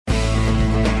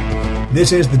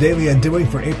This is the Daily Undoing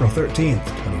for April 13th,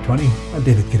 2020. I'm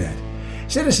David Cadet.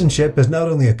 Citizenship is not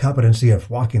only a competency of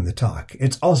walking the talk,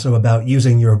 it's also about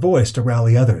using your voice to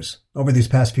rally others. Over these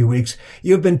past few weeks,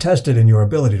 you have been tested in your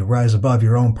ability to rise above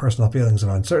your own personal feelings of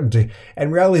uncertainty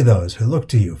and rally those who look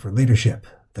to you for leadership,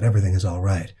 that everything is all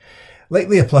right.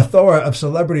 Lately, a plethora of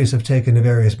celebrities have taken to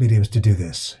various mediums to do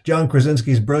this. John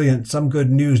Krasinski's brilliant Some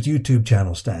Good News YouTube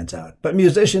channel stands out. But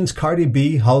musicians Cardi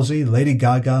B, Halsey, Lady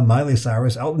Gaga, Miley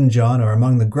Cyrus, Elton John are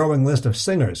among the growing list of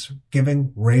singers,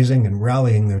 giving, raising, and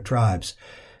rallying their tribes.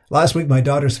 Last week, my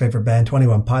daughter's favorite band,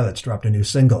 21 Pilots, dropped a new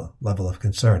single, Level of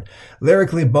Concern.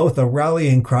 Lyrically, both a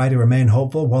rallying cry to remain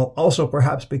hopeful, while also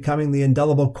perhaps becoming the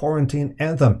indelible quarantine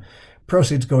anthem.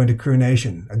 Proceeds going to Crew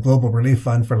Nation, a global relief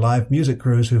fund for live music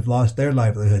crews who've lost their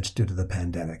livelihoods due to the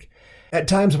pandemic. At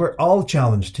times, we're all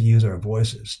challenged to use our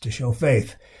voices, to show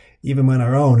faith, even when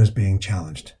our own is being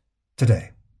challenged.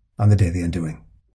 Today, on the Daily Undoing.